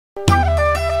Hello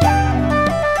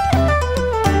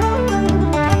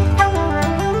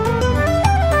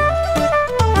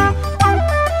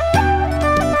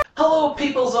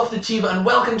peoples of the tube and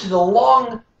welcome to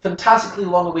the fantastically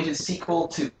long-awaited sequel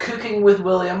to Cooking with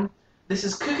William. This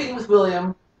is Cooking with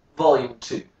William Volume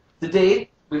 2. Today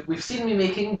we've seen me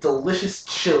making delicious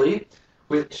chili,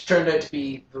 which turned out to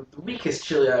be the weakest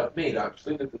chili I've made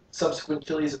actually. The subsequent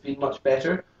chilies have been much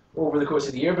better over the course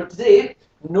of the year, but today,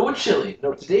 no chili.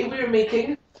 No, today we are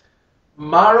making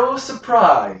marrow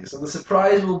surprise, and the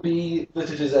surprise will be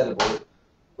that it is edible,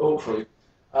 hopefully.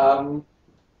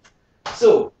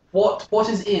 So, what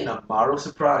is in a marrow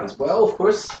surprise? Well, of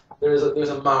course, there's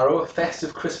a marrow, a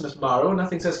festive Christmas marrow.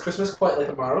 Nothing says Christmas quite like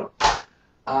a marrow.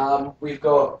 We've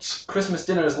got Christmas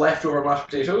dinner's leftover mashed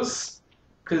potatoes,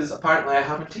 because apparently I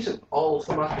haven't eaten all of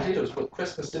the mashed potatoes, but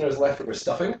Christmas dinner's leftover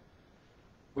stuffing.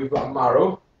 We've got a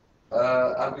marrow,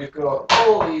 and we've got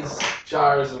all these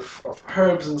jars of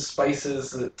herbs and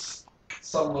spices that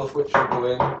some of which will go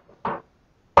in.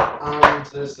 And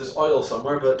there's oil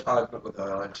somewhere, but I've not got the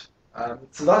oil out.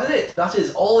 So that is it. That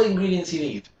is all the ingredients you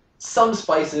need. Some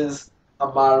spices, a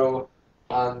marrow,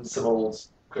 and some old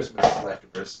Christmas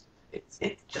leftovers. It's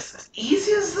just as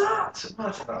easy as that.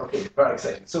 Imagine that. Okay, very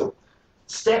exciting. So,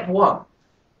 step one.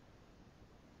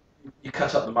 You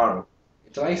cut up the marrow.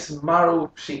 It's nice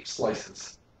marrow-shaped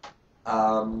slices.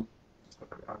 What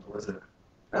angle is it?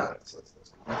 Ah, that's good.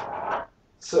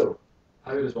 So,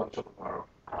 how does one chop a marrow?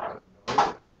 I have no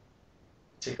idea.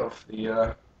 Take off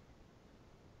the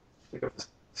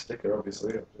sticker,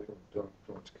 obviously. I don't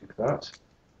want to cook that.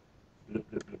 Bloop,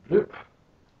 bloop, bloop, bloop.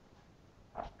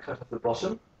 Cut off the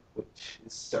bottom, which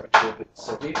is starting to be a bit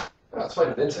soggy. Oh, it's fine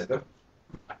on the inside though.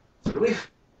 It's a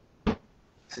relief.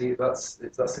 See, that's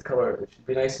the colour. It should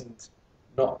be nice and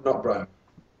not brown.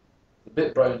 It's a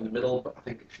bit brown in the middle, but I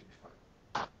think it should be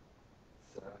fine.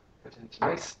 So, cut into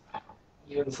nice,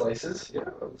 even slices. Yeah,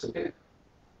 that looks okay.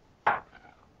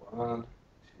 1,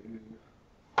 2,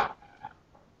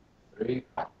 3.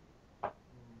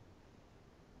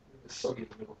 It's soggy in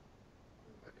the middle.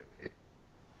 Okay.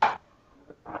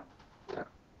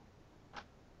 Yeah.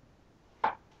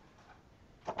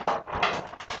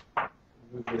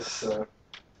 Move this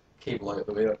cable out of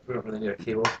the way. We don't really need a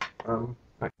cable.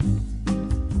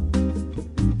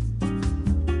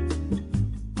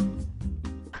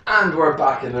 And we're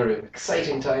back in the room.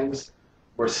 Exciting times.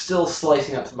 We're still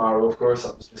slicing up tomorrow, of course.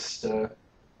 That was just a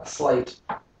slight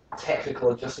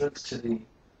technical adjustments to the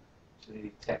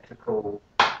technical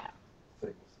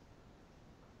things.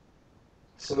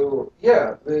 So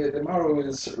yeah, the marrow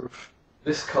is sort of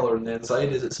this colour on the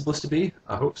inside. Is it supposed to be?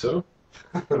 I hope so.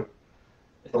 It'll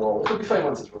be fine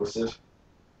once it's roasted.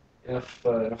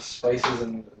 Enough spices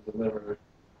and they'll never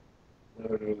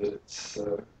know that it's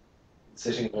been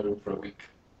sitting in my room for a week.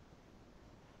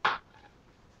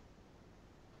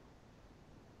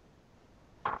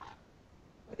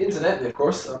 Incidentally, of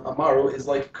course, a marrow is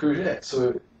like a courgette,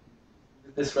 so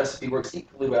this recipe works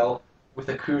equally well with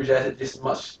a courgette at just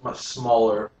much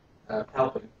smaller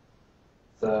helping.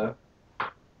 The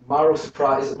marrow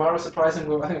surprise. Is it marrow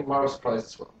surprising? I think marrow surprise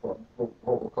is what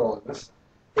we're calling this.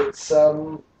 It's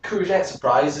courgette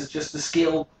surprise is just the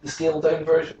scaled down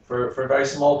version for very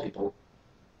small people,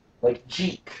 like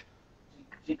Jeek.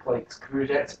 Jeek likes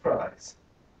courgette surprise.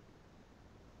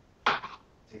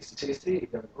 Tasty, tasty.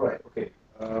 Right. Okay.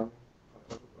 I don't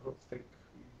think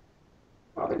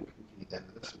I think we can eat the end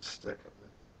of this and stick up the.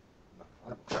 No, I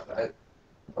haven't cut that out.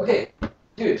 Okay,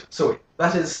 good. So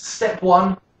that is step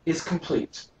one is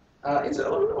complete. Is it? I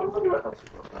wonder what else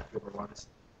leftover one is.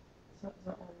 Is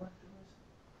that all leftovers?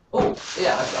 Oh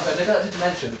yeah, I neglected to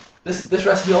mention this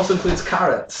recipe also includes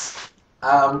carrots.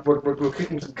 We're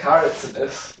cooking some carrots in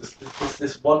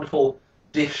this wonderful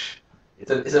dish.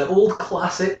 It's an old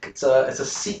classic. It's a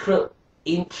secret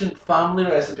ancient family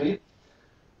recipe.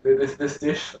 This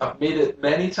dish, I've made it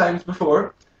many times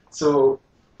before. So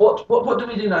what do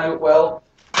we do now? Well,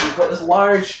 we've got this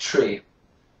large tray.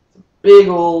 It's a big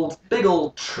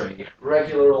old tray,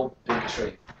 regular old big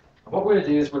tray. And what we're going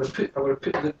to do is I'm going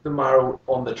to put the marrow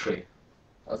on the tray.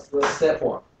 That's step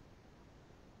one.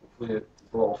 Hopefully it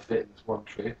will all fit in this one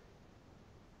tray.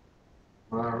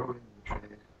 Marrow in the tray.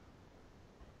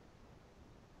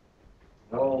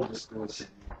 It all just goes in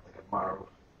like a marrow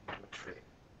into a tray.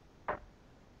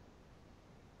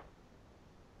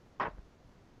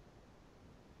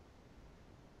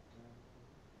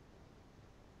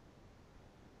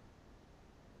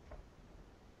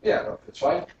 Yeah, that fits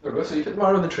fine. There we go. So you put the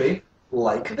marrow in the tray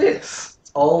like this.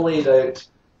 It's all laid out.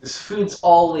 This food's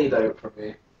all laid out for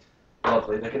me.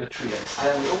 Lovely, like in a tray.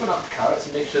 And we open up the carrots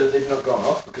and make sure that they've not gone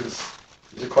off because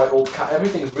These are quite old.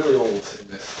 Everything's really old in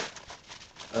this.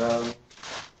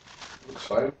 Looks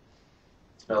fine.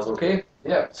 Smells okay.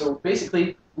 Yeah. So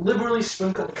basically, liberally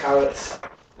sprinkle the carrots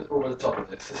over the top of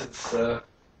this. This is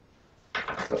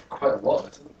quite a lot,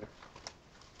 isn't there?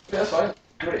 Yeah, that's fine.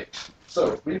 Great.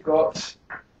 So we've got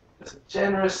this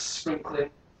generous sprinkling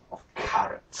of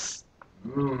carrots.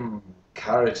 Mmm,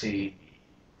 carroty,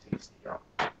 tasty. Yum.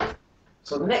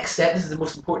 So the next step, this is the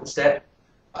most important step,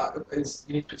 is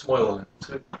you need to put some oil on it.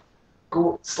 So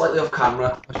go slightly off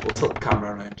camera. Actually, we'll tilt the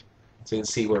camera around so you can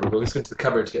see where we're going. Let's go into the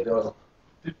cupboard to get the oil.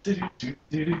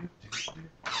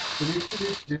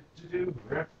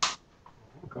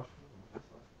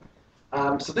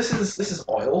 So this is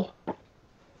oil,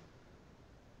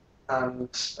 and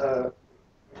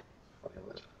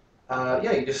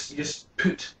yeah, you just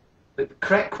put the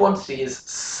correct quantity is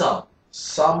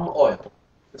some oil,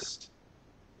 just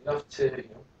enough to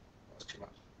that's too much.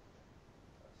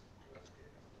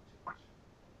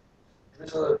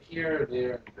 Drizzle it here,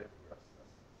 there, and there. That's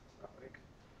not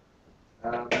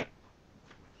big.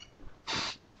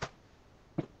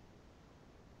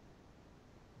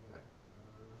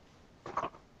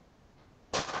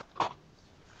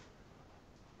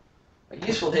 A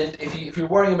useful hint: if you're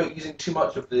worrying about using too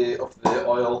much of the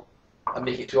oil and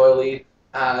make it too oily,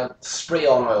 spray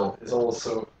on oil is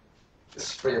also just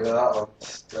spray over that on.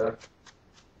 Just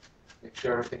make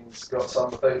sure everything's got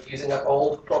some without using up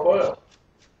all the crop oil.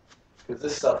 Because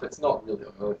this stuff, it's not really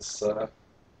oil. It's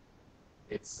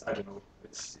I don't know.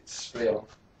 It's spray on.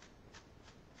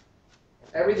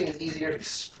 Everything is easier if you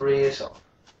spray it on.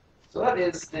 So that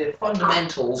is the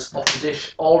fundamentals of the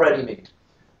dish already made.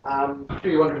 If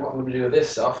you're wondering what I'm going to do with this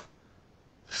stuff,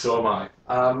 so am I.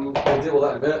 I'll deal with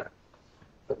that in a minute.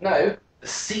 But now, the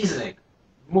seasoning.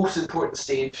 Most important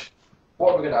stage.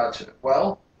 What are we going to add to it?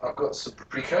 Well, I've got some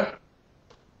paprika.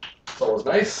 It's always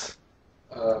nice.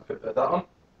 Put a bit of that on.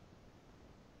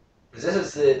 Because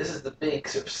this is the big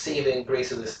sort of saving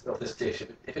grace of this dish.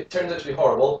 If it turns out to be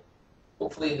horrible,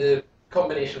 hopefully the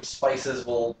combination of spices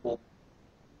will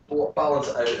balance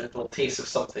it out and it'll taste of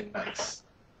something nice.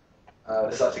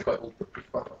 This is actually quite old paprika.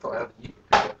 I thought I had the new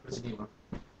paprika. Where's the new one?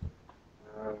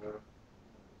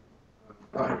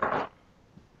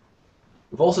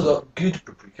 We've also got good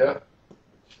paprika.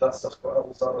 That stuff's quite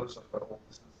old. That other stuff's quite old.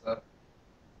 This is a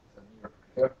newer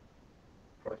paprika.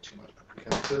 Probably too much paprika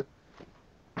too.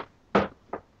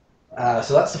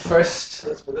 So that's the first.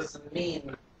 That's the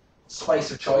main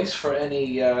spice of choice for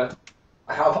any. I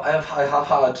have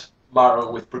had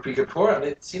marrow with paprika before, and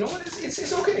it's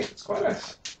it's okay. It's quite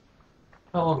nice.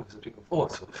 How long does it take? Oh,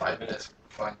 it's only 5 minutes.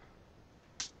 Fine.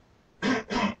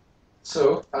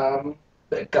 So,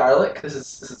 bit of garlic. This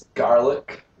is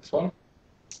garlic. This one,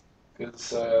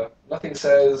 because nothing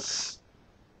says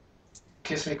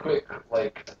kiss me quick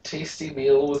like a tasty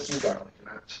meal with some garlic in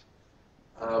it.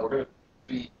 We're going to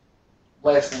be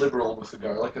less liberal with the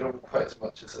garlic. I don't want quite as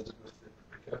much as I did with the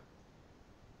paprika.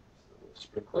 So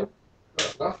sprinkling.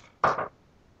 That's enough.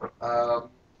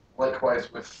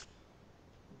 Likewise with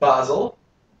basil.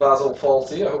 Basil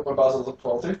faulty. I hope my basil isn't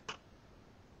faulty.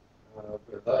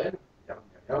 Put that in. Yum,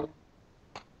 yum, yum.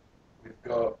 We've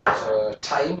got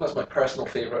thyme. That's my personal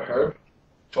favourite herb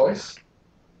choice.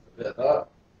 A bit of that.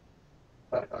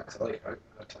 I like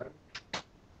thyme.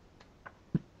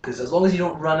 Because as long as you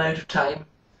don't run out of time,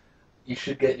 you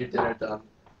should get your dinner done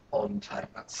on time.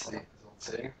 That's the old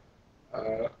saying.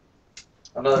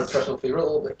 Another personal favourite, a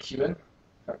little bit of cumin.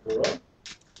 Can't go wrong.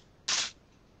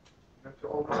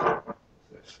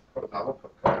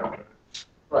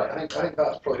 Right, I think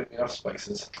that's probably enough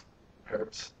spices,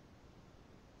 herbs.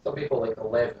 Some people like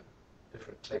 11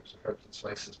 different types of herbs and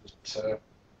spices, but I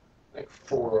think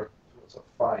 4, so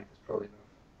 5 is probably enough.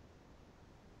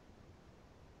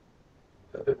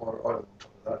 Put a bit more oil on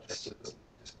top of that, just so it doesn't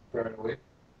just burn away.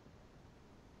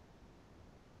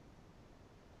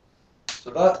 So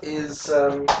that is,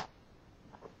 you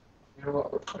know what,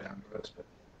 I'll put coriander on this bit.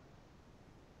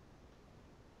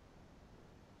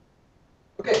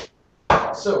 Okay,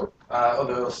 so, oh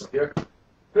no, oil's still here.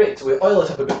 Great, so we oil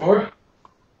it up a bit more.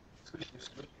 Squish,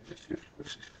 squish, squish, squish,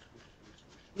 squish, squish,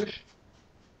 squish.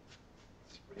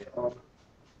 Spray it on.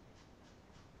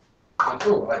 And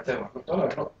oh, right there,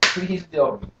 I've not preheated the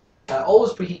oven.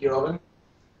 Always preheat your oven,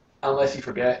 unless you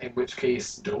forget, in which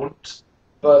case don't.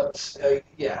 But,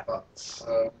 yeah,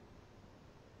 so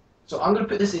I'm going to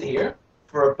put this in here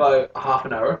for about half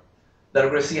an hour. Then I'm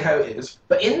going to see how it is.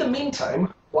 But in the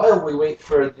meantime, while we wait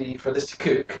for this to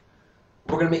cook,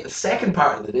 we're going to make the second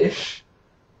part of the dish,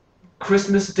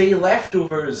 Christmas Day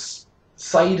leftovers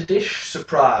side dish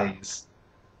surprise.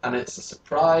 And it's a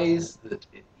surprise that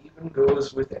it even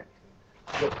goes with anything.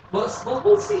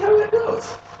 We'll see how it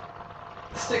goes.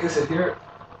 Let's stick this in here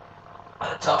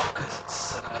at the top because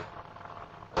it's I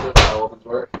don't know how ovens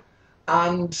work.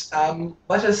 And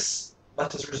let us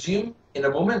resume in a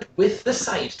moment with the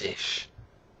side dish.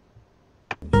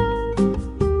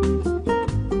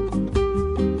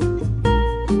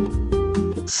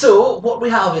 So what we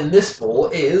have in this bowl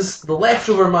is the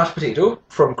leftover mashed potato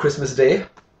from Christmas Day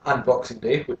and Boxing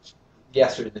Day, which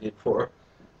yesterday and the day before.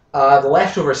 The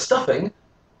leftover stuffing,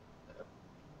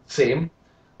 same,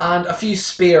 and a few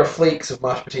spare flakes of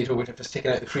mashed potato which I've just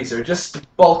taken out of the freezer, just to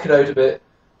bulk it out a bit,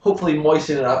 hopefully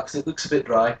moisten it up because it looks a bit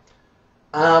dry.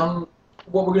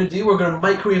 What we're going to do, we're going to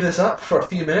microwave this up for a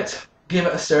few minutes, give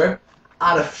it a stir,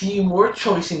 add a few more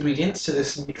choice ingredients to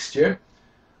this mixture,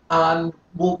 and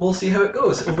we'll see how it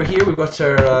goes. Over here we've got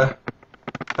our,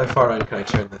 how far around can I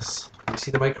turn this? Can you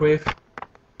see the microwave?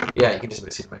 Yeah, you can just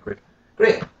about see the microwave.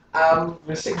 Great. I'm going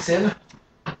to stick this in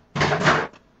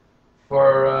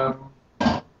for, I'm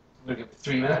going to give it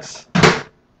 3 minutes.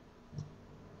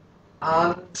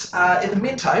 And in the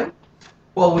meantime,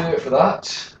 while we wait for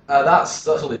that, that's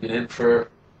only been in for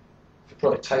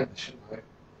probably time, shouldn't I?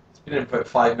 It's been in for about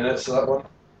 5 minutes, so that one.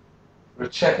 We'll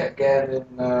check it again in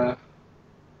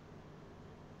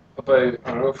about,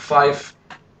 I don't know, 5,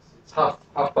 it's half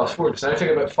past 4 just now, check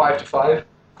it about 5 to 5.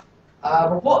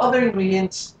 But what other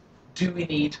ingredients do we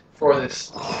need for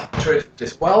this terrific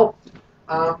dish? Well,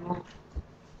 I'm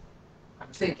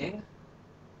thinking,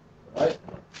 right,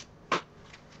 a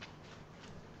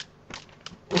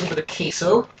little bit of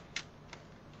queso,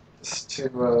 just to,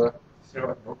 you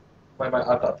know, I might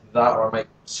add that to that, or I might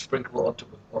sprinkle it on top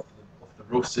of the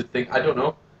roasted thing. I don't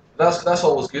know. That's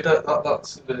always good.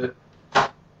 That's going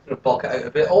to bulk it out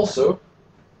a bit. Also,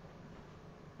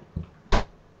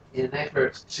 in an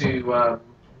effort to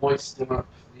moisten up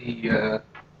the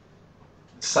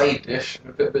side dish,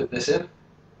 I'm going to put a bit of this in.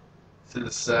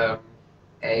 This is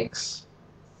eggs.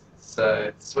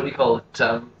 It's what do you call it?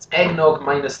 It's eggnog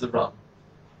minus the rum.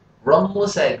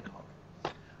 Rumless eggnog.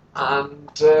 And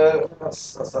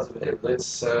that's about it.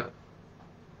 This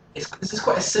is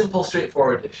quite a simple,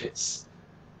 straightforward dish. It's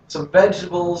some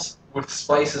vegetables with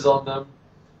spices on them,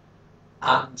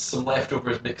 and some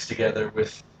leftovers mixed together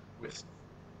with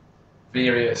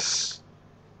various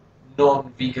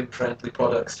non-vegan friendly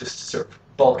products, just to sort of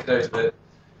bulk it out a bit.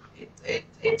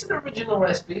 It's an original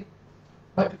recipe.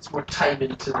 Might put some more time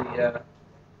into it.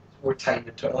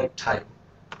 I like thyme.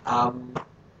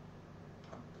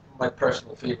 My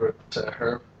personal favourite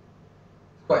herb.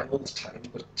 Quite an old thyme,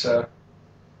 but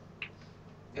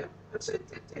yeah,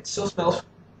 it still smells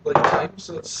like thyme,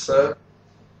 so it's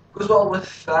goes well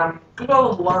with lamb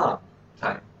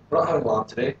thyme. We're not having lamb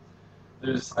today.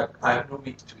 I have no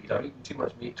meat to eat. I've eaten too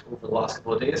much meat over the last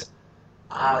couple of days.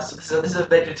 So this is a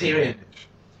vegetarian dish.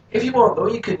 If you want though,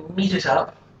 you can meat it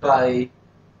up by,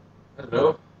 I don't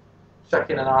know,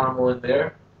 chucking an animal in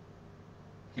there.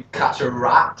 You catch a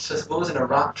rat, I suppose, in a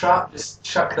rat trap, just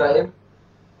chuck that in.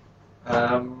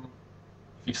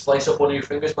 If you slice up one of your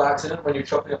fingers by accident when you're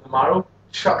chopping up the marrow,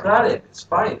 chuck that in. It's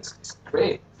fine, it's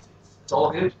great. It's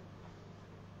all good.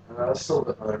 There's still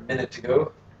another minute to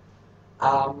go.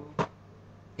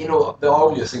 You know, the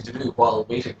obvious thing to do while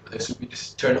waiting for this would be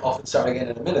just turn it off and start again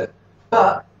in a minute.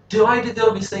 But do I do the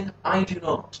obvious thing? I do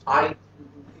not.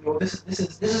 This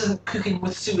isn't cooking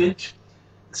with sewage.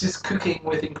 This is cooking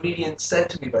with ingredients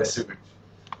sent to me by sewage.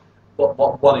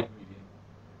 One ingredient.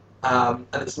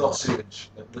 And it's not sewage,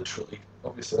 like, literally.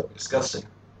 Obviously that would be disgusting.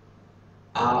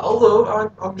 Although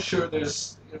I'm sure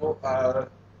there's, you know,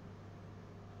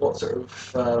 what sort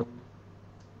of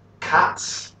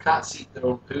cats eat their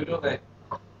own poo, don't they?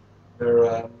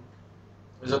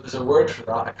 There's a word for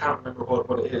that. I can't remember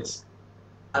what it is.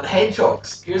 And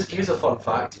hedgehogs. Here's a fun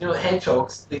fact. You know,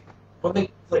 hedgehogs, when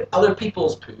they like other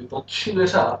people's poo, they'll chew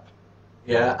it up,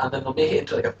 yeah, and then they'll make it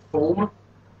into like a foam,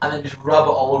 and then just rub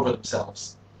it all over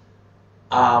themselves.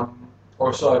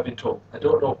 Or so I've been told. I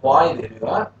don't know why they do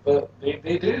that, but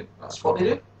they do. That's what they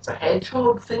do. It's a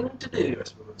hedgehog thing to do, I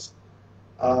suppose.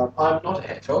 I'm not a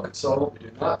hedgehog, so I won't be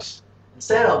doing that.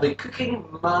 Instead, I'll be cooking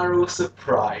marrow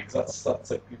surprise. That's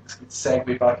a good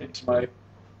segue back into my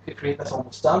cookery. That's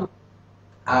almost done.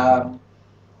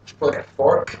 Should probably get a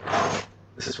fork.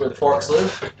 This is where the forks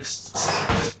live, just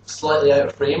slightly out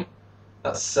of frame.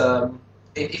 That's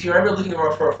if you're ever looking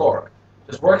for a fork,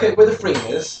 just work out where the frame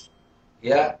is,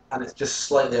 yeah, and it's just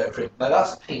slightly out of frame. Now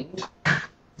that's pinged,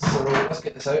 so let's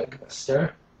get this out and give it a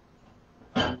stir.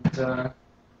 And just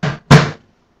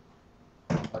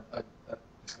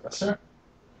give it a stir.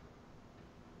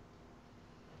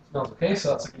 Smells okay,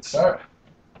 so that's a good start.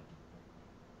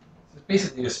 It's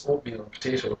basically just oatmeal and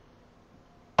potato.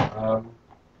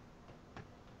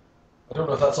 I don't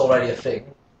know if that's already a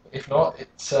thing. If not,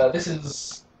 it's this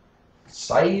is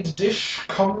side dish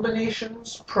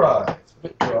combinations prize. A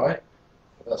bit dry,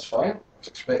 but that's fine. I was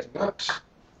expecting that.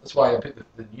 That's why I put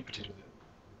the new potatoes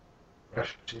in,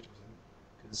 fresh potatoes in,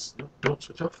 because no, don't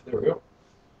switch off. There we go.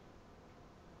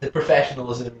 The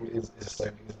professionalism is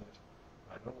astounding, isn't it?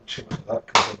 I don't want too much of that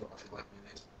because I don't actually like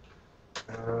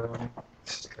mayonnaise.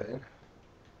 Stick that in. Do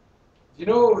you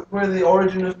know where the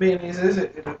origin of mayonnaise is?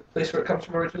 The place where it comes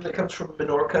from originally? It comes from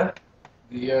Menorca,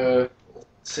 the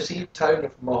city, town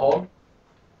of Mahon.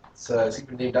 It's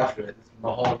even named after it. It's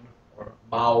Mahon, or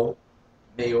Mao,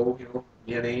 mayo, you know,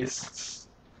 mayonnaise. It's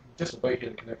just about here,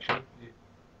 the connection. You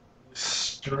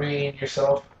strain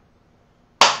yourself.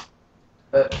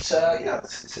 But yeah,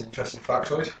 it's an interesting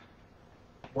factoid.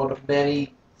 One of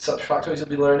many such factoids you'll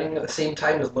be learning at the same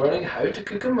time as learning how to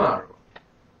cook a marrow.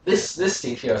 This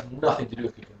stage here has nothing to do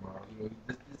with cooking marrow. You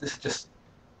know, this is just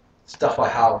stuff I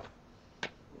have.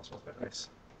 That smells quite nice.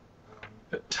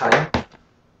 Bit of thyme.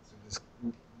 So just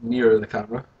nearer the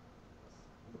camera.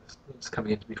 It's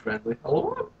coming in to be friendly.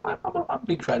 Although I'm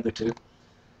being friendly too.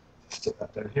 Stick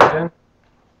that down here again.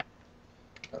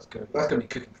 That's going to be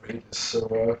cooking for ages.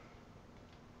 So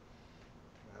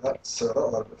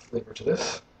that'll add a bit of flavour to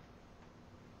this.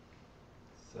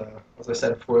 As I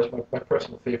said before, it's my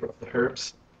personal favourite of the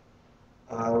herbs.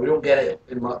 We don't get it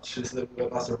in much. That's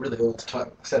a really old time.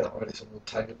 I said that already. It's an old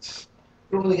time. We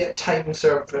don't really get thyme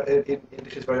served in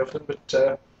dishes very often, but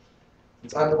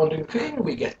since I'm the one doing the cooking,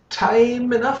 we get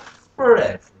thyme enough for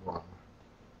everyone.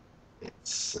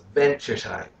 It's adventure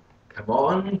time. Come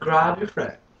on, grab your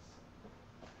friends.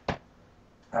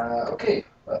 Okay,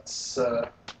 that's. I'll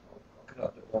get that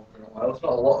a bit longer in a while. There's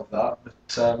not a lot of that, but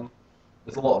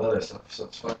there's a lot of other stuff, so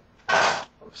it's fine. I'll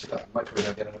stick that in the microwave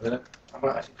again in a minute. I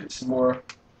might actually put some more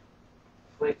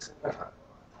flakes in there.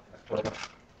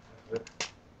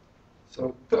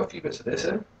 So put a few bits of this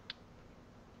in.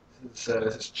 This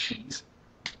is cheese.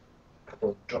 A couple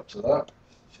of drops of that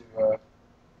to add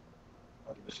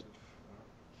a bit of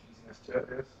cheesiness to it.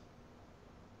 There is.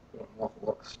 Not an awful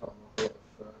lot. It's not an awful lot of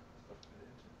stuff to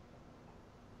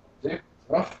put in. Do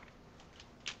enough.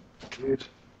 Good.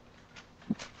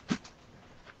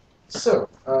 So,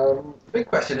 the big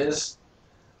question is,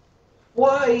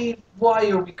 why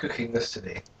are we cooking this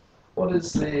today? What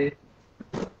is the,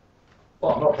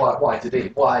 well, not why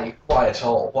today, why at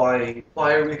all? Why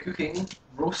are we cooking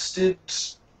roasted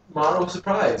marrow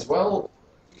surprise? Well,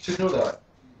 you should know that.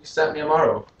 You sent me a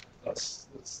marrow. That's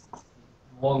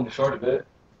long and short of it.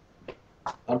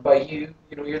 And by you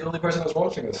know, you're the only person that's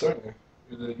watching this, aren't you?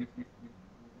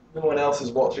 No one else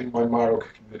is watching my marrow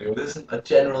cooking video. This isn't a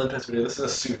general interest video, this is a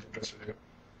super interest video.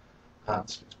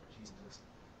 This makes more cheese in this.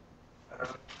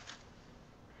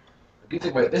 The good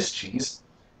thing about this cheese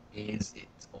is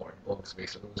it's orange box away,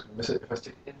 so no one's going to miss it if I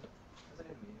stick it in.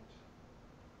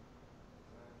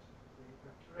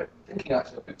 I'm thinking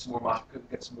actually I'll put some more mashed potatoes,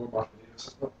 get some more mashed potatoes.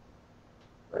 It's not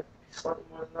like slightly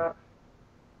more than that.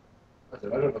 I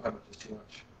don't know how much is too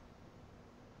much.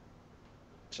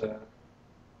 But,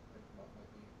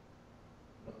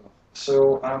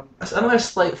 so, another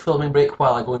slight filming break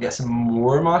while I go and get some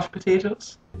more mashed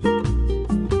potatoes.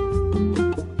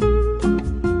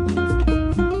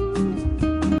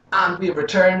 And we have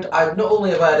returned. I've not only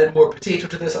have added more potato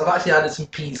to this, I've actually added some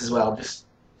peas as well.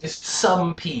 Just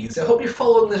some peas. I hope you're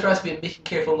following this recipe and making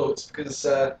careful notes, because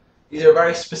these are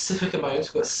very specific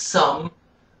amounts. We've got some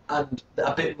and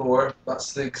a bit more.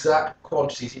 That's the exact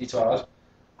quantities you need to add.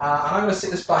 And I'm going to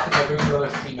stick this back in my room for another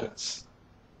 3 minutes.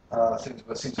 Seems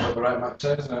about the right amount of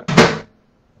time, isn't it?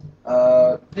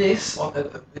 This,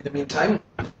 in the meantime,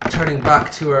 turning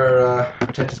back to our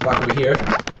attention back over here,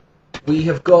 we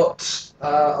have got,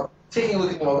 taking a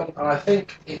look at the oven, and I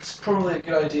think it's probably a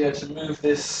good idea to move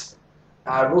this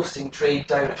roasting tray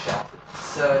down a shelf.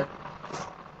 It's, I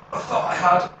thought I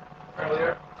had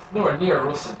earlier, nowhere near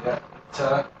roasted yet,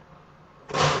 but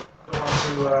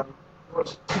don't want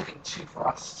to cooking too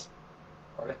fast,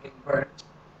 or getting burnt.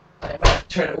 I might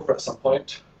turn it over at some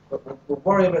point, but we'll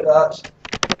worry about that.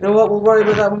 You know what? We'll worry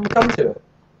about that when we come to it.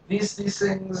 These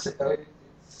things,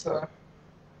 it's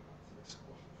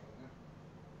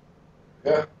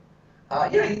yeah.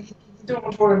 Yeah, you don't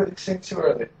want to worry about these things too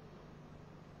early.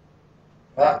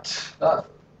 That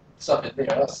stuff in there,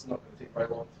 that's not going to take very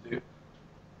long to do.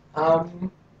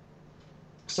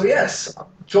 So yes,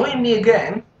 join me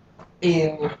again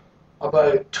in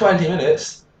about 20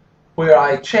 minutes, where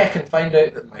I check and find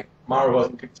out that my marrow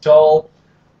wasn't cooked at all,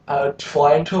 and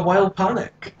fly into a wild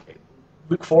panic.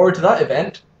 Look forward to that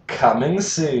event, coming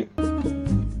soon.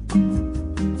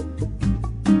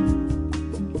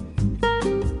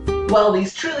 Well,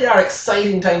 these truly are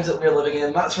exciting times that we're living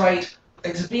in. That's right.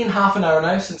 It's been half an hour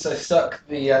now since I stuck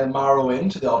the marrow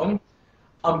into the oven.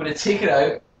 I'm going to take it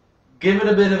out, give it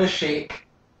a bit of a shake,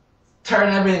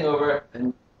 turn everything over,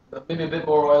 and maybe a bit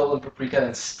more oil and paprika,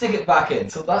 and stick it back in.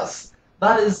 So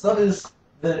that is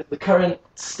the current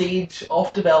stage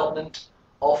of development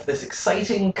of this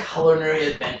exciting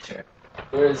culinary adventure.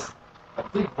 There is a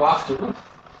big waft of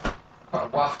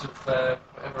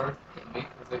whatever hit me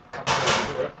as it comes out of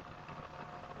the door.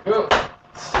 There we go.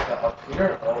 Stick that up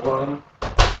here. I'll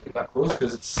keep that closed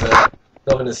because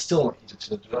the oven is still not heated to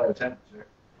the desired temperature.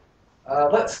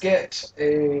 Let's get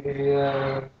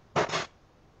a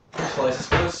fish slice, I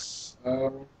suppose.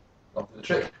 I'll do the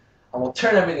trick, and we'll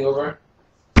turn everything over.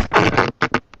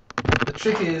 The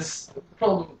trick is, the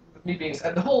problem with me being,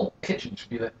 and the whole kitchen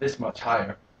should be like this much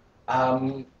higher.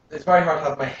 It's very hard to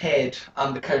have my head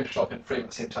and the countertop in frame at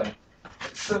the same time.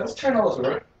 So let's turn all this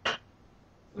over.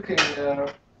 Looking,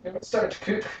 it's starting to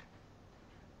cook.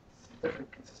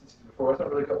 Different consistency to before. It's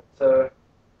not really got. It's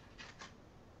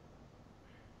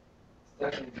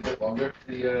definitely a bit longer.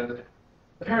 The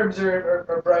herbs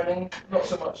are browning, not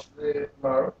so much the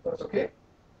marrow. That's okay.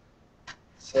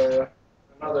 It's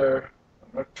another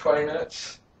 20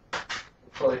 minutes.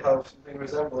 We'll probably have something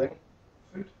resembling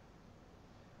food.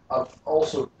 I've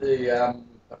also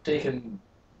I've taken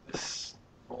this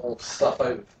whole stuff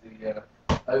out of the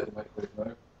microwave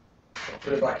now. I'll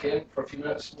put it back in for a few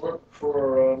minutes more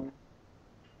before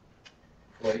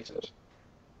I eat it.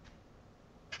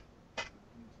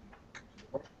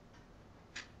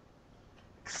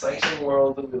 Exciting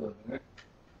world that we live in.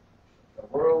 A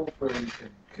world where you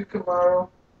can cook a marrow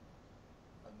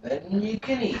and then you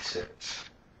can eat it.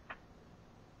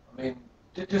 I mean,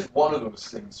 just one of those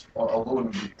things alone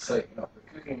would be exciting enough. But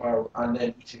cooking marrow and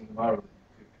then eating the marrow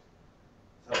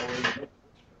that you cooked. Is that all you need?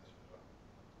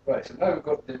 Right, so now we've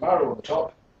got the marrow on the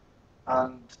top,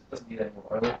 and it doesn't need any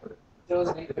more oil, but it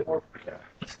does need a bit more paprika.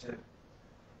 Just to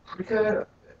paprika it a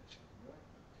bit.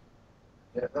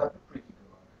 Get that paprika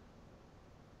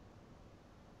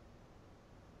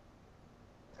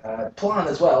going. The plan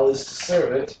as well is to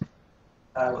serve it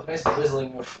with a nice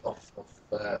drizzling of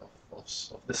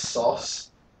this sauce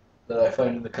that I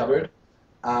found in the cupboard.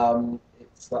 That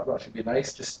should be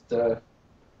nice. Just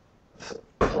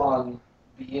plan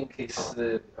B in case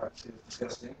it actually is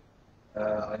disgusting.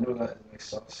 I know that is a nice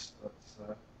sauce,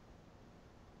 but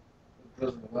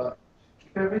drizzling of that should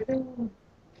keep everything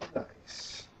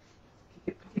nice.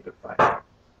 Keep it fine.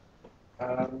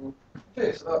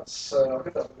 Okay, so that's I'll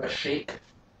give that a bit of a shake,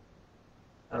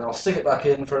 and I'll stick it back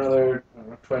in for another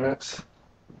 20 minutes.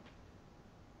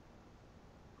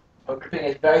 I'm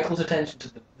paying very close attention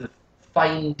to the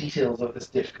fine details of this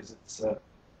dish because it's, if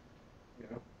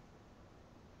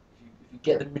you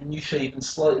get the minutiae even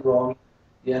slightly wrong,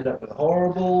 you end up with a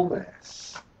horrible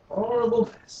mess. Horrible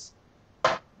mess.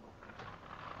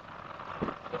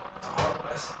 Horrible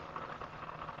mess.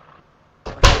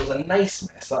 If it was a nice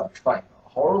mess, that'd be fine. A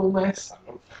horrible mess? I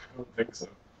don't think so.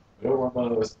 I don't want one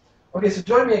of those. Okay, so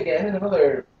join me again in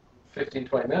another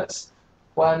 15-20 minutes.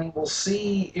 When we'll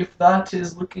see if that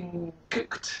is looking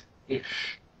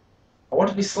cooked-ish. I want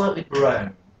it to be slightly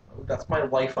brown. That's my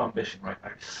life ambition right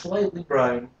now. Slightly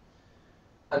brown,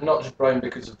 and not just brown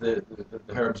because of the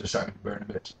herbs are starting to burn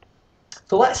a bit.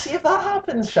 So let's see if that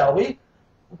happens, shall we?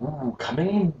 Ooh,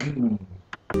 coming soon.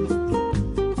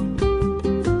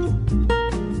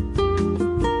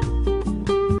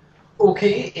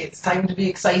 Okay, it's time to be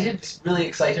excited. Just really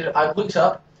excited. I've looked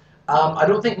up. I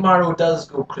don't think marrow does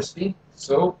go crispy.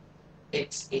 So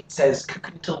it says cook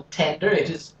until tender. It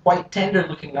is quite tender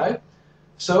looking now.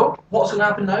 So what's going to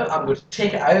happen now? I'm going to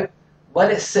take it out, let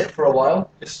it sit for a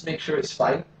while, just to make sure it's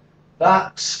fine.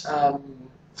 That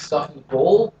stuff in the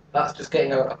bowl, that's just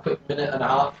getting a quick minute and a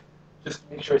half, just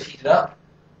to make sure it's heated up.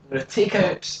 I'm going to take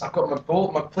out, I've got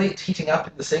my plate heating up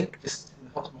in the sink, just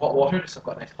in some hot water, just so I've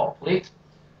got a nice hot plate.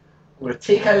 I'm going to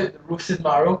take out the roasted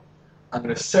marrow, I'm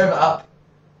going to serve it up,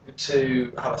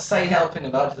 to have a side helping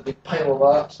of that, just a big pile of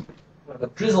that. I'm going to have a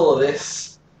drizzle of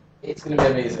this. It's going to be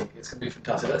amazing. It's going to be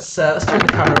fantastic. Let's turn the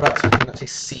camera back so we can actually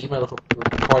see my little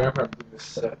corner where I'm doing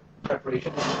this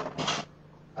preparation.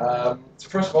 So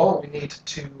first of all, we need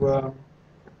to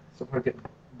somehow get a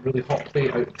really hot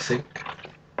plate out of the sink.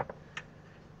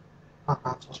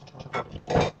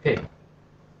 Okay.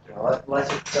 Let's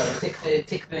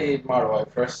take the marrow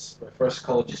out first. My first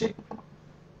call duty.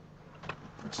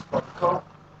 Call.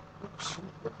 Oops.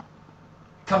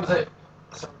 Comes out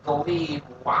some delayed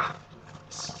waft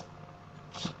of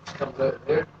heat comes out of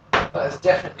there. That is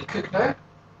definitely cooked now.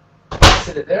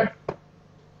 Sit it there.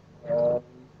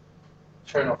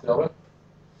 Turn off the oven.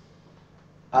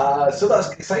 So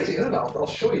that's exciting, isn't it? I'll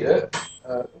show you it.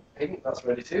 I think that's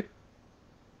ready too.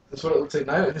 That's what it looks like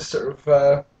now. It is sort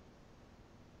of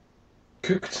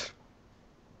cooked,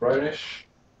 brownish,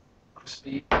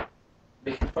 crispy,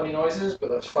 making funny noises, but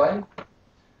that's fine.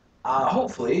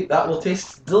 Hopefully that will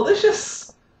taste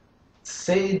delicious.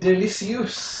 C'est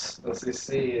delicious, as they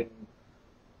say in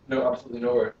absolutely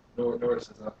nowhere it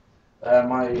says that.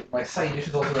 My side dish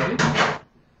is also ready.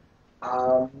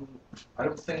 I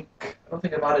don't think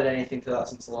I've added anything to that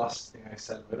since the last thing I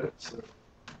said about it, so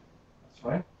that's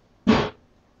fine.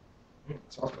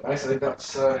 Smells quite nice. I think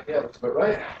that's yeah, looks about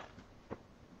right.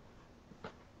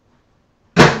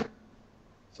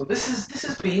 So this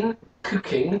has been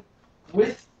Cooking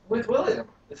with William.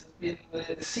 This has been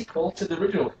the sequel to the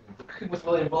original Cooking with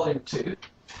William Volume 2.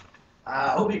 I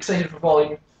hope you're excited for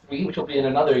Volume 3, which will be in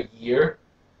another year,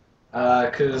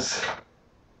 because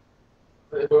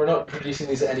we're not producing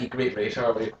these at any great rate,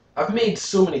 are we? I've made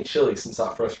so many chilies since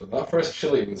that first one. That first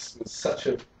chili was such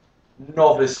a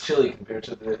novice chili compared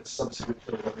to the subsequent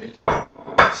chili I made.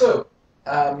 So,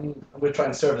 I'm going to try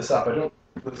and serve this up.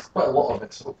 There's quite a lot of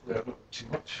it, so hopefully I don't have too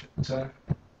much.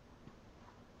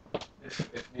 But,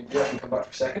 if need be, I can come back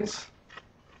for seconds.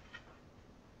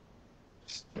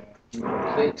 Just move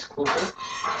the plate closer.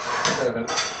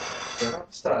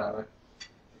 The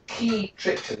key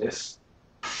trick to this,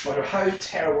 no matter how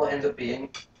terrible it ends up being,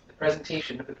 the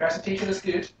presentation. If the presentation is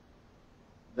good,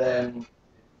 then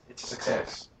it's a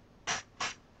success.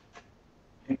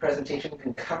 The presentation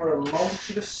can cover a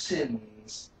multitude of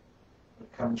sins when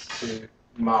it comes to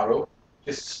marrow,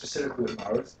 just specifically with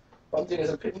marrows. What I'm doing is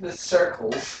I'm putting the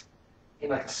circles in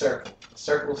like a circle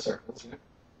of circles, you know.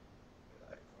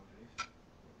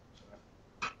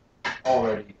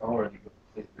 Already got the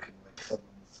plate looking like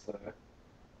someone's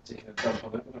taking a dump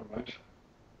on it, but never mind.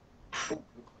 Oh,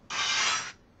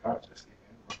 carrots are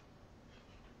escaping.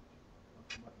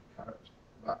 Carrots.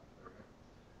 There we go.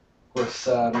 Of course,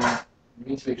 you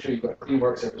need to make sure you've got a clean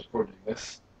work surface before doing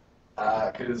this,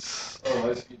 because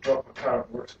otherwise if you drop a carrot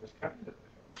in the work surface, you can't eat it.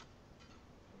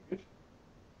 Good.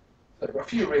 So I've got a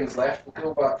few rings left.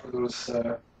 We'll go back for those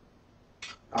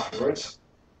afterwards.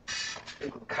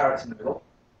 Sprinkle the carrots in the middle.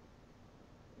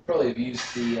 Probably have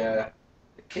used the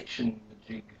kitchen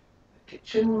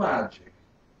magic,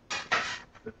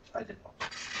 but I did not.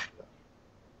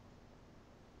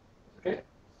 Okay,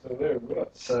 so there we go.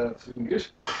 That's looking good.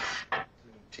 Looking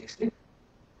tasty.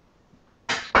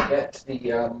 Get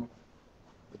the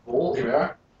bowl. Here we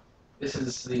are. This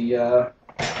is the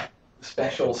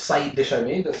special side dish I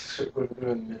made. That's going to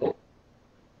go in the middle.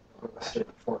 I'll put a straight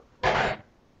fork.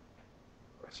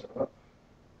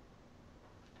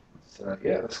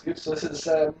 Yeah, that's good. So this is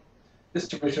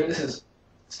this is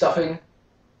stuffing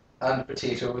and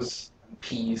potatoes and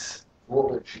peas, a little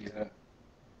bit of cheese in it.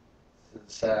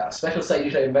 This is a special side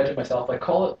dish I invented myself. I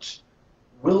call it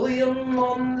William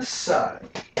on the side.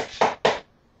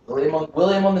 William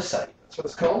on the side. That's what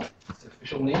it's called. It's the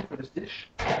official name for this dish.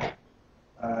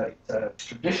 It's a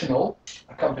traditional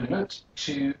accompaniment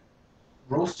to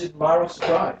roasted marrow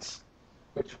surprise,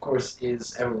 which of course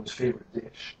is everyone's favourite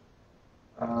dish.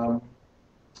 I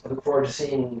look forward to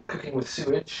seeing Cooking with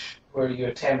Sewage, where you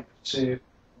attempt to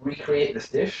recreate this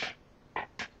dish.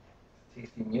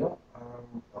 Tasty meal.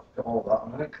 I'll put all of that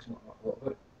on it because not a lot of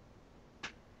it.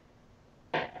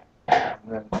 And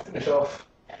then to finish off,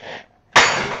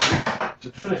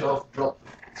 drop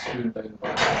the spoon down the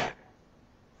back.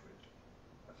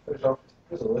 Let's finish off,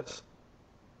 drizzle this.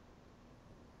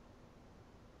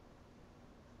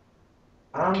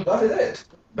 And that is it.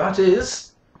 That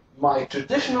is my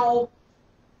traditional,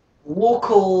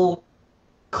 local,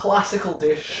 classical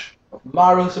dish of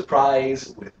marrow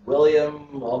surprise with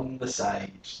William on the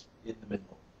side in the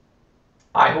middle.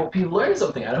 I hope you learned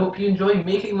something. I hope you enjoy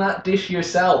making that dish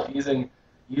yourself using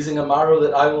a marrow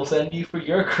that I will send you for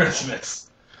your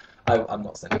Christmas. I'm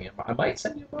not sending you a marrow. I might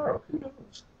send you a marrow. Who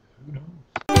knows? Who knows?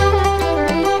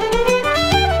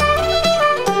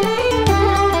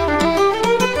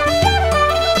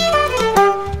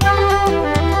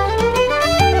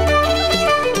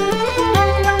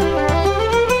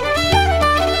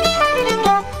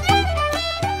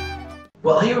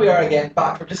 Well, here we are again,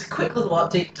 back for just a quick little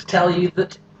update to tell you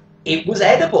that it was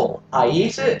edible. I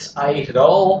ate it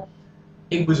all.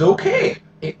 It was okay.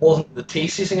 It wasn't the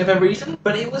tastiest thing I've ever eaten,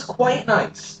 but it was quite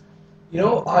nice. You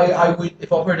know, I would,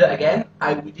 if offered it again,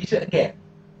 I would eat it again.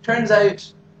 Turns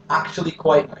out, actually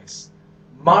quite nice.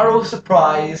 Marrow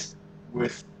surprise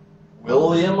with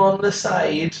William on the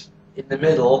side in the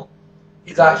middle.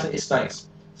 It's nice.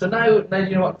 So now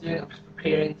you know what I'm doing. I'm just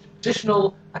preparing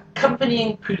traditional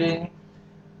accompanying pudding,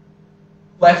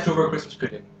 leftover Christmas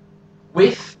pudding.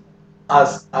 with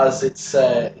as its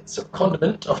sort of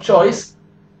condiment of choice,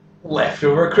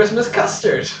 leftover Christmas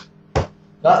custard.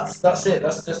 That's it.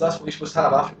 That's what we're supposed to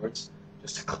have afterwards,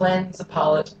 just to cleanse the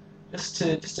palate, just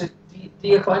to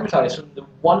de-acclimatise from the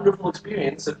wonderful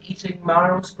experience of eating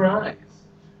marrow surprise,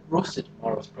 roasted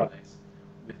marrow surprise,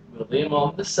 with William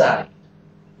on the side,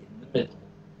 in the middle.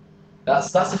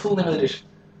 That's the full name of the dish.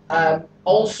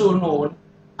 Also known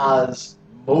as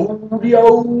Mouldy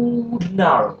Old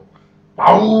Narrow.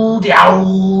 Mouldy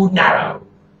Old Narrow.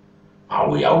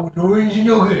 Mouldy Old Orange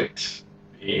Nugget.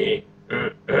 Yeah.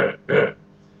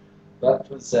 That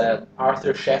was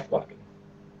Arthur Chefwagon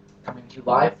coming to you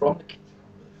live from the kitchen.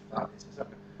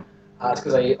 It's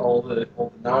because I ate all the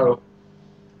narrow.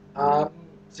 So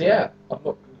yeah, I'm not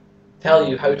going to tell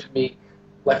you how to make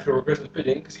leftover Christmas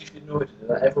pudding because you should know how to do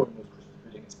that. Everyone knows Christmas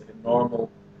pudding. It's like a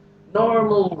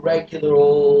normal, regular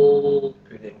old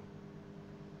pudding.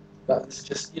 But it's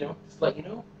just, just to let you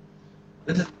know.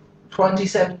 This is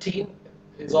 2017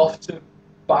 is off to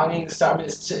banging start. I mean,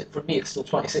 for me, it's still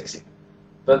 2016.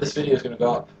 But this video is going to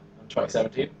go up in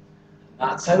 2017.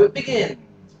 And that's how it begins,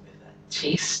 with a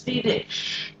tasty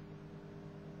dish.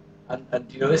 And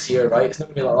this year, right? It's not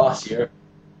going to be like last year.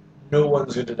 No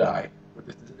one's going to die.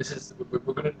 We're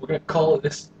going to call it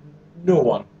this. No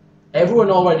one.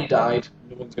 Everyone already died.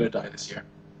 No one's going to die this year.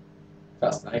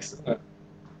 That's nice, isn't it?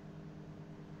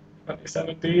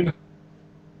 2017.